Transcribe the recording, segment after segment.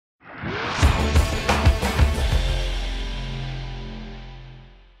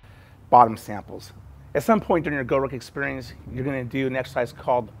bottom samples. At some point during your GORUCK experience, you're going to do an exercise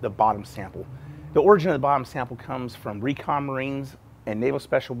called the bottom sample. The origin of the bottom sample comes from recon Marines and Naval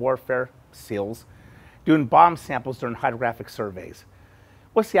Special Warfare SEALs doing bottom samples during hydrographic surveys.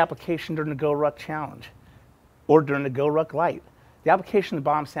 What's the application during the GORUCK challenge or during the GORUCK light? The application of the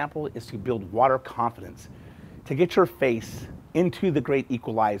bottom sample is to build water confidence, to get your face into the great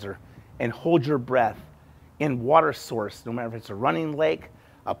equalizer and hold your breath in water source, no matter if it's a running lake,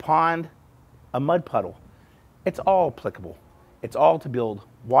 a pond, a mud puddle. It's all applicable. It's all to build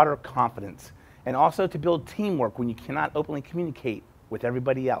water confidence and also to build teamwork when you cannot openly communicate with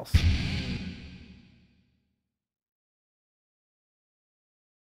everybody else.